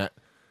up in that.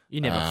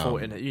 You never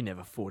fought in it. You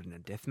never fought in a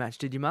death match,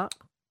 did you, Mark?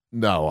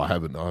 No, I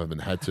haven't. I haven't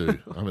had to.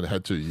 I haven't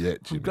had to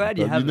yet, Jimmy. I'm glad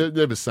you haven't. You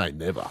never say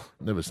never.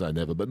 Never say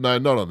never. But no,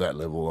 not on that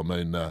level. I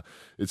mean,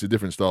 it's a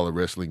different style of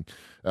wrestling.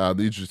 The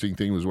interesting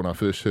thing was when I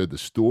first heard the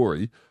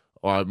story,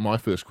 my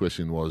first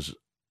question was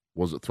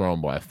it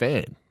thrown by a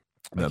fan?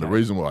 Now, the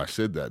reason why I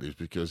said that is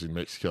because in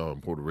Mexico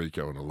and Puerto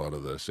Rico and a lot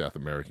of the South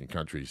American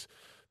countries,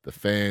 the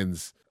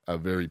fans are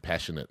very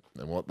passionate.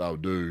 And what they'll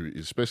do,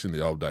 is, especially in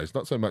the old days,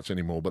 not so much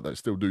anymore, but they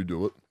still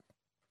do it.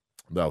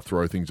 They'll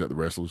throw things at the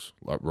wrestlers,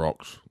 like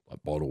rocks,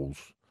 like bottles,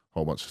 a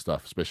whole bunch of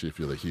stuff, especially if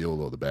you're the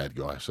heel or the bad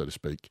guy, so to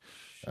speak,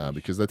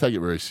 because they take it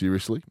very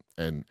seriously.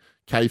 And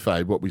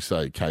kayfabe, what we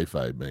say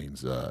kayfabe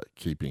means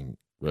keeping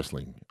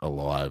wrestling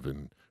alive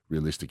and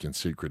realistic and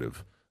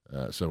secretive.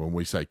 So when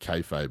we say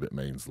kayfabe, it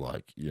means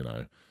like,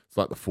 it's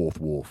like the fourth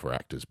wall for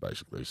actors,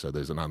 basically. So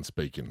there's an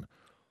unspoken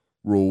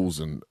rules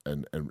and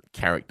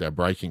character.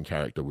 Breaking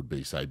character would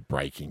be, say,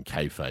 breaking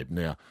kayfabe.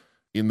 Now,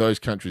 in those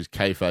countries,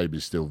 kayfabe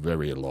is still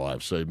very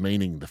alive. So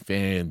meaning the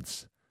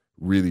fans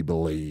really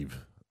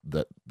believe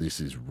that this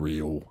is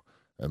real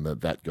and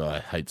that guy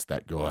hates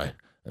that guy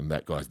and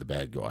that guy's the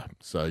bad guy.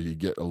 So you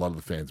get a lot of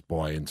the fans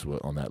buy into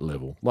it on that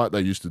level, like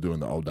they used to do in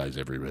the old days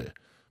everywhere.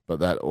 But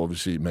that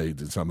obviously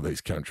means in some of these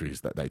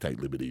countries that they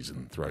take liberties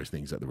and throw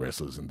things at the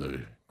wrestlers and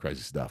do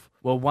crazy stuff.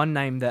 Well, one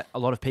name that a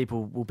lot of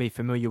people will be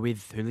familiar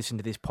with who listen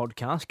to this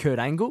podcast, Kurt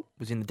Angle,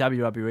 was in the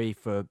WWE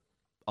for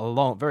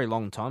a very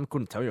long time.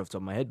 Couldn't tell you off the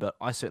top of my head, but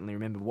I certainly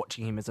remember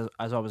watching him as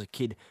I was a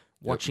kid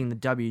watching the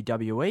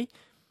WWE.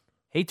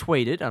 He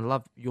tweeted, and I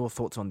love your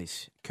thoughts on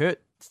this.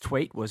 Kurt's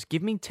tweet was,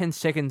 "Give me 10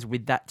 seconds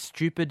with that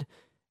stupid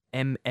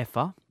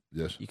MFer."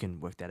 Yes. You can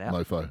work that out.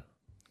 Mofo.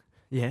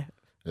 Yeah.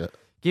 Yeah.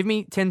 "Give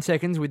me 10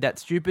 seconds with that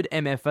stupid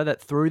MFer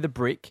that threw the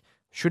brick.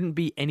 Shouldn't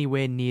be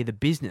anywhere near the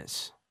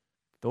business."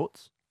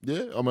 Thoughts?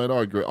 Yeah, I mean,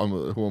 I agree.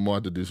 Who am I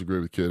to disagree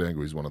with Kurt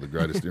Angle? He's one of the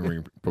greatest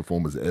in-ring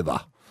performers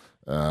ever.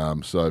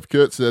 So if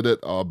Kurt said it,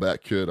 I'll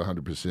back Kurt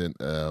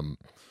 100%.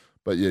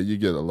 But yeah, you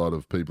get a lot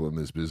of people in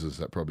this business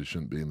that probably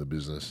shouldn't be in the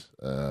business.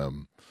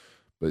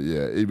 But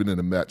yeah, even in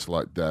a match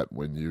like that,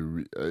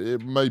 when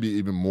maybe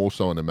even more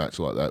so in a match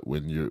like that,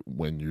 when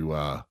you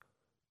are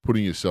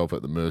putting yourself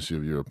at the mercy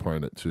of your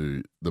opponent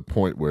to the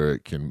point where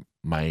it can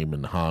maim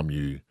and harm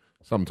you,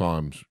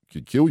 sometimes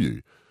could kill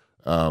you.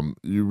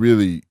 You're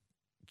really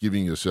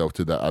giving yourself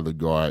to that other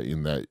guy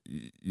in that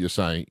you're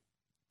saying,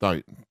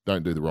 don't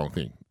do the wrong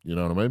thing. You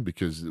know what I mean?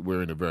 Because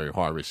we're in a very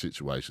high-risk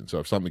situation. So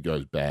if something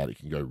goes bad, it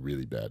can go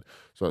really bad.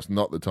 So it's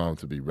not the time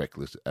to be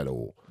reckless at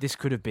all. This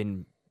could have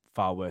been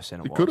far worse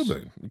than it was. It could have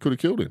been. It could have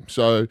killed him.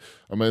 So,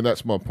 I mean,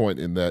 that's my point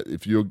in that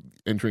if you're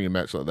entering a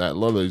match like that, a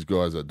lot of these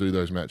guys that do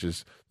those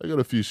matches, they got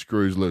a few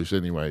screws loose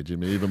anyway,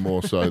 Jimmy, even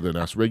more so than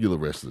us regular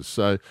wrestlers.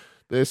 So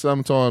they're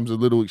sometimes a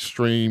little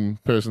extreme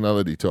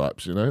personality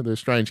types, They're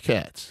strange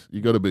cats.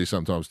 You got to be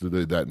sometimes to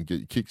do that and get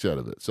your kicks out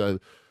of it. So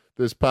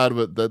there's part of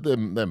it that there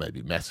may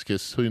be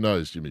masochists, who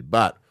knows, Jimmy,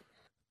 but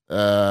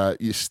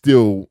you're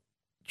still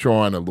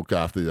trying to look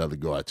after the other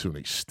guy to an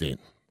extent.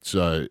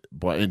 So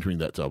by entering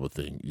that type of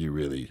thing, you're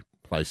really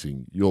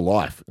placing your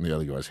life in the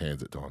other guy's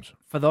hands at times.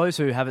 For those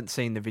who haven't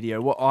seen the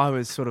video, what I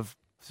was sort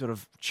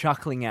of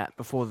chuckling at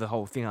before the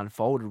whole thing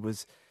unfolded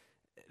was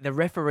the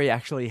referee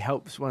actually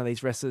helps one of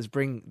these wrestlers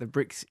bring the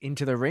bricks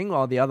into the ring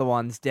while the other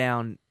one's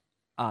down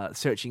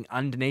searching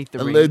underneath the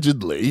ring.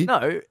 Allegedly.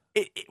 No,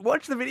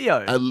 watch the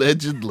video.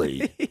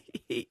 Allegedly.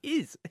 He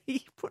is.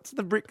 He puts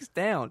the bricks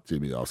down.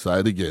 Jimmy, I'll say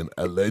it again.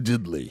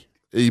 Allegedly.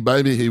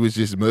 Maybe he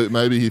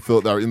he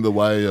thought they were in the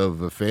way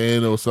of a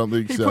fan or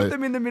something. He put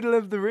them in the middle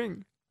of the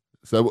ring.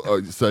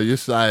 So you're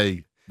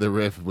saying the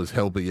ref was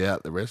helping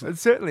out the wrestler? It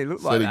certainly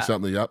looked like that. Setting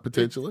something up,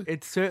 potentially?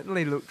 It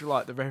certainly looked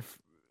like the ref,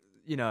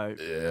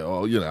 Yeah,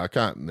 well, I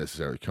can't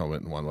necessarily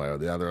comment in one way or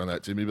the other on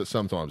that, Jimmy, but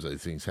sometimes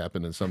these things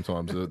happen and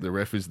sometimes the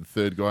ref is the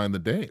third guy in the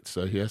dance,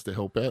 so he has to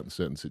help out in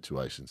certain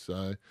situations.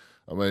 So,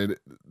 I mean,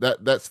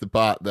 that's the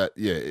part that,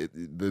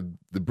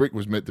 the brick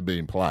was meant to be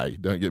in play,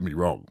 don't get me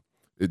wrong.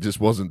 It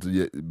just wasn't to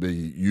yet be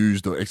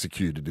used or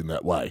executed in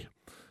that way.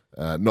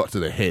 Not to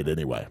the head,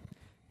 anyway.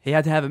 He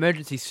had to have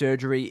emergency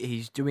surgery.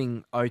 He's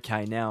doing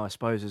okay now, I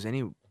suppose,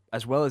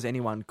 as well as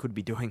anyone could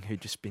be doing who'd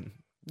just been...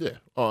 Yeah.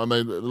 I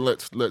mean,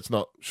 let's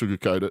not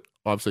sugarcoat it.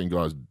 I've seen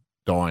guys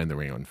die in the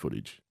ring on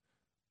footage.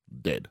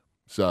 Dead.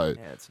 So,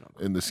 it's not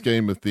in the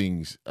scheme of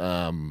things,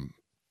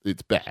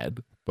 it's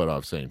bad, but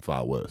I've seen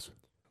far worse.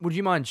 Would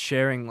you mind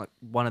sharing like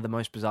one of the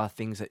most bizarre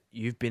things that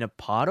you've been a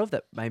part of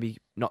that maybe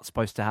not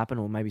supposed to happen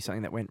or maybe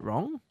something that went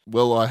wrong?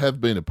 Well, I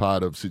have been a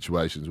part of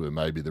situations where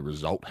maybe the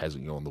result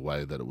hasn't gone the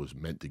way that it was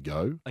meant to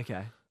go.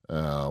 Okay.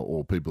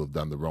 Or people have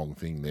done the wrong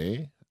thing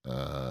there.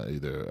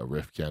 Either a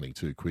ref counting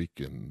too quick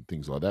and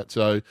things like that.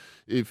 So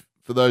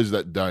for those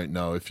that don't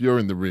know, if you're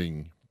in the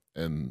ring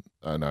And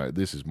I know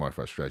this is my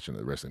frustration at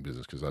the wrestling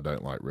business because I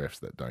don't like refs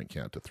that don't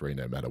count to 3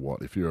 no matter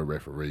what. If you're a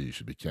referee, you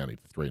should be counting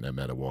to 3 no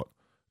matter what.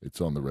 It's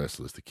on the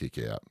wrestlers to kick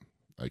out,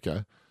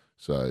 okay?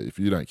 So if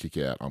you don't kick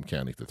out, I'm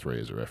counting to 3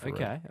 as a referee.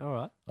 Okay, all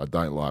right. I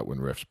don't like when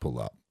refs pull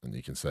up, and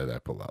you can say they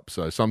pull up.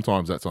 So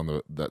sometimes that's on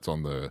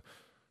the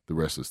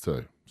wrestlers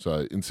too.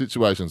 So in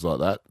situations like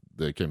that,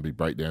 there can be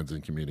breakdowns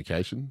in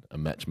communication. A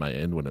match may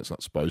end when it's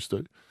not supposed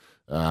to,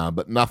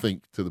 but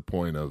nothing to the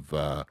point of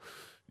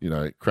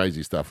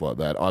crazy stuff like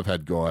that. I've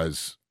had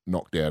guys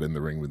knocked out in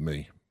the ring with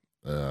me.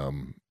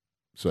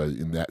 So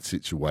in that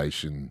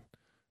situation,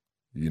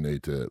 you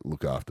need to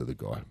look after the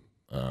guy.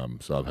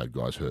 So I've had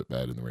guys hurt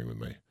bad in the ring with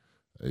me,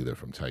 either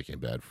from taking a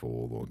bad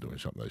fall or doing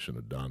something they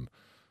shouldn't have done.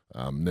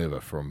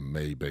 Never from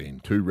me being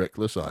too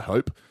reckless, I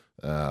hope.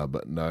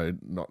 But no,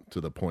 not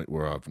to the point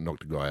where I've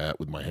knocked a guy out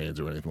with my hands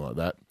or anything like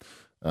that.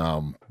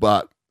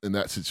 But in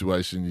that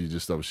situation, you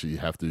just obviously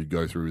have to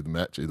go through the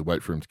match, either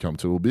wait for him to come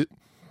to a bit,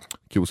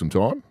 kill some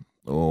time,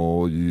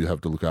 or you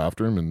have to look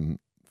after him and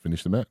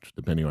finish the match,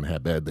 depending on how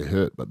bad they're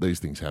hurt. But these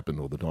things happen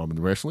all the time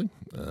in wrestling.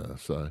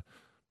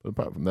 But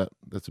apart from that,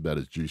 that's about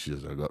as juicy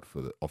as I got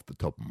off the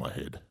top of my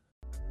head.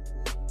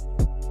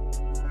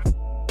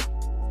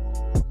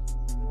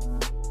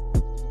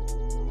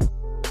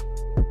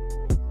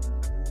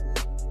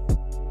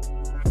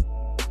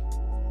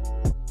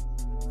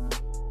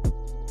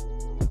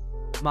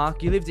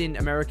 Mark, you lived in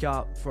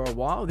America for a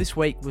while. This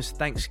week was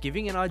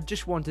Thanksgiving, and I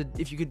just wondered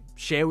if you could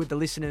share with the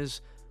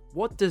listeners,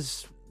 what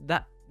does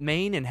that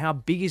mean and how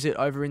big is it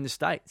over in the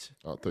States?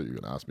 I thought you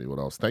were going to ask me what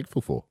I was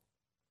thankful for.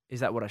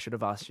 Is that what I should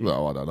have asked you?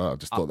 Well, I don't know. I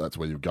just thought that's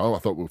where you go. I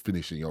thought we were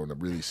finishing on a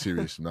really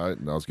serious note,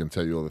 and I was going to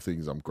tell you all the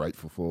things I'm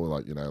grateful for,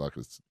 like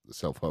a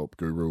self-help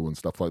guru and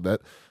stuff like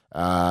that.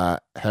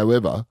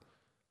 However,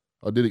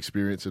 I did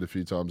experience it a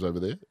few times over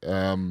there.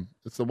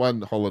 It's the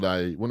one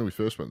holiday, when we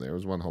first went there, it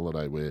was one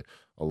holiday where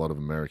a lot of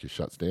America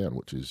shuts down,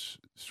 which is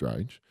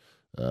strange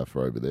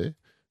for over there.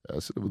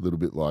 Sort of a little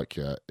bit like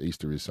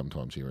Easter is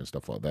sometimes here and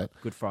stuff like that.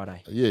 Good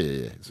Friday.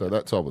 Yeah. So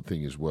that type of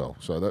thing as well.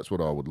 So that's what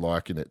I would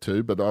liken it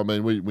to. But I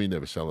mean, we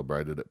never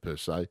celebrated it per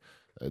se.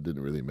 It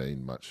didn't really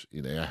mean much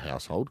in our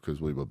household because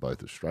we were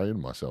both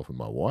Australian, myself and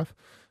my wife.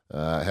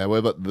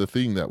 However, the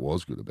thing that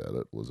was good about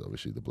it was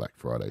obviously the Black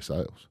Friday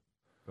sales.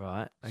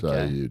 Right. Okay.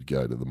 So you'd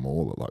go to the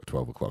mall at like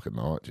 12 o'clock at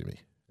night, Jimmy.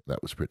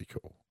 That was pretty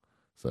cool.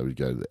 So we'd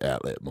go to the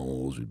outlet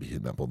malls. We'd be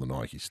hitting up all the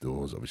Nike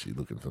stores, obviously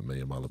looking for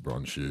me and my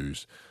LeBron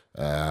shoes.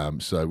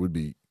 So we'd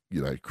be,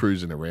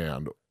 cruising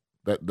around.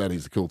 That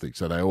is the cool thing.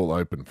 So they all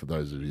open, for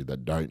those of you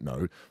that don't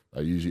know,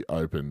 they usually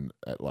open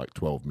at like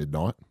 12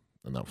 midnight,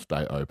 and they'll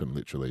stay open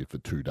literally for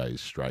 2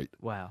 days straight.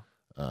 Wow.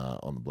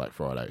 On the Black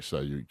Friday. So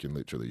you can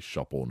literally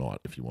shop all night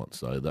if you want.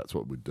 So that's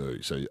what we'd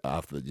do. So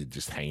after you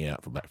just hang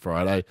out for Black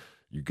Friday,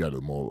 you go to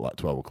the mall at like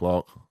 12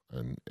 o'clock,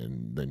 and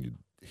then you'd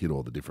hit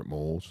all the different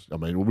malls. I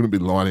mean, we wouldn't be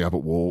lining up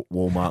at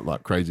Walmart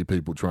like crazy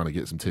people trying to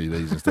get some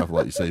TVs and stuff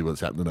like you see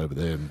what's happening over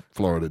there. And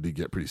Florida did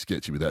get pretty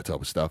sketchy with that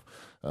type of stuff.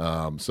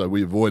 So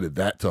we avoided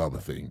that type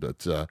of thing.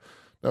 But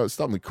no, it's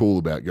something cool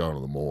about going to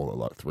the mall at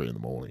like 3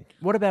 a.m.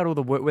 What about all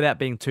the work, without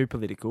being too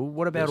political,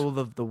 what about Yes. all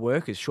the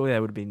workers? Surely they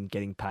would have been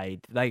getting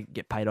paid. Do they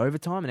get paid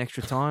overtime and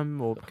extra time?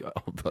 Or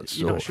I'm not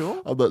sure. You're not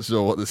sure? I'm not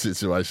sure what the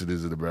situation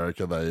is in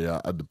America. They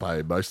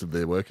underpay most of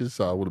their workers,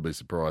 so I wouldn't be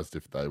surprised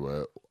if they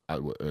were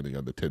earning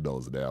under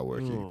 $10 an hour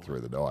working through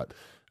the night.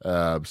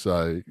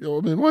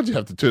 Why'd you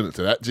have to turn it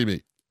to that,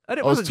 Jimmy?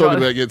 I was talking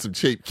about getting some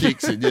cheap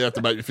kicks, and you have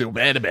to make me feel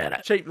bad about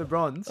it. cheap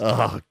LeBrons.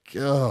 Oh,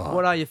 God.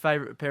 What are your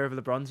favourite pair of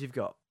LeBrons you've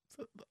got?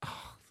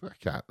 I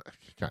can't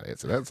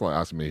answer that. It's like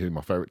asking me who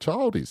my favourite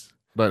child is.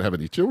 I don't have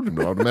any children,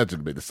 but I'd imagine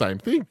it'd be the same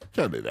thing.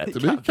 Can't do that to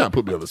me. You can't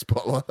put me on the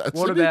spot like that.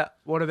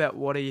 What about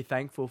what are you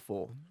thankful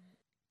for?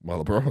 My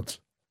LeBrons.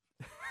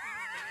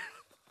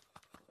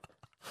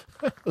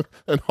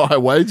 And higher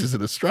wages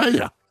in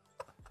Australia.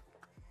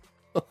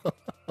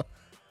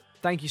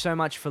 Thank you so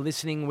much for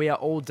listening. We are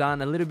all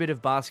done. A little bit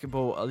of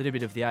basketball, a little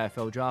bit of the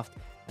AFL draft,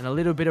 and a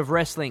little bit of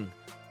wrestling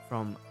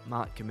from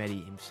Mark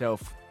Cometti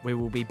himself. We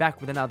will be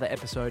back with another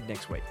episode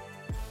next week.